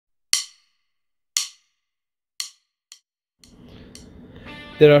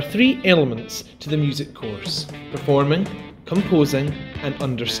There are 3 elements to the music course: performing, composing and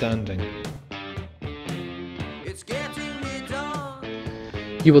understanding.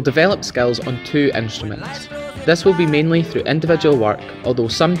 You will develop skills on 2 instruments. This will be mainly through individual work, although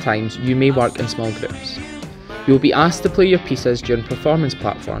sometimes you may work in small groups. You will be asked to play your pieces during performance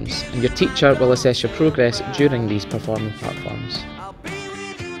platforms, and your teacher will assess your progress during these performance platforms.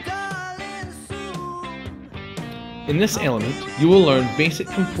 In this element, you will learn basic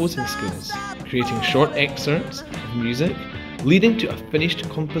composing skills, creating short excerpts of music, leading to a finished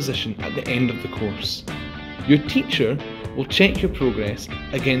composition at the end of the course. Your teacher will check your progress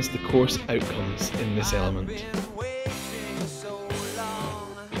against the course outcomes in this element.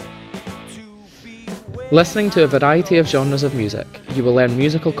 Listening to a variety of genres of music, you will learn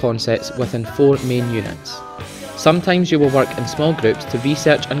musical concepts within 4 main units. Sometimes you will work in small groups to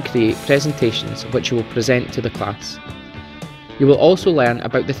research and create presentations which you will present to the class. You will also learn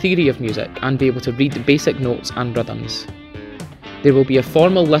about the theory of music and be able to read the basic notes and rhythms. There will be a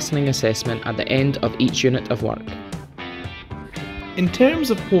formal listening assessment at the end of each unit of work. In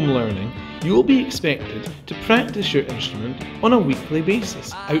terms of home learning, you will be expected to practice your instrument on a weekly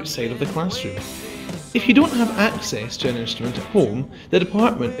basis outside of the classroom. If you don't have access to an instrument at home, the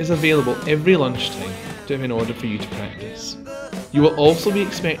department is available every lunchtime in order for you to practice. You will also be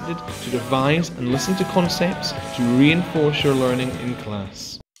expected to revise and listen to concepts to reinforce your learning in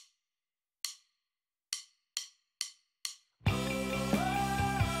class.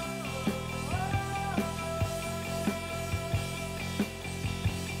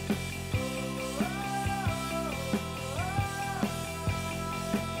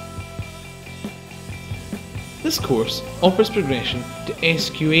 This course offers progression to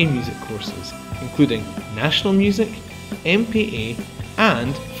SQA music courses, including National Music, MPA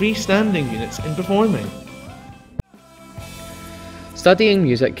and freestanding units in performing. Studying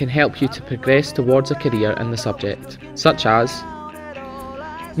music can help you to progress towards a career in the subject, such as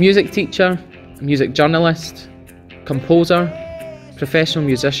music teacher, music journalist, composer, professional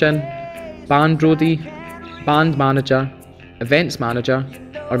musician, band roadie, band manager, events manager,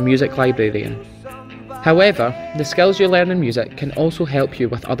 or music librarian. However, the skills you learn in music can also help you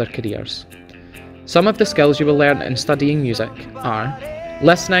with other careers. Some of the skills you will learn in studying music are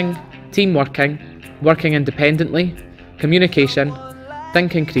listening, team working, working independently, communication,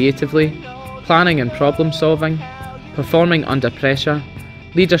 thinking creatively, planning and problem solving, performing under pressure,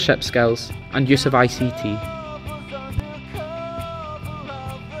 leadership skills, and use of ICT.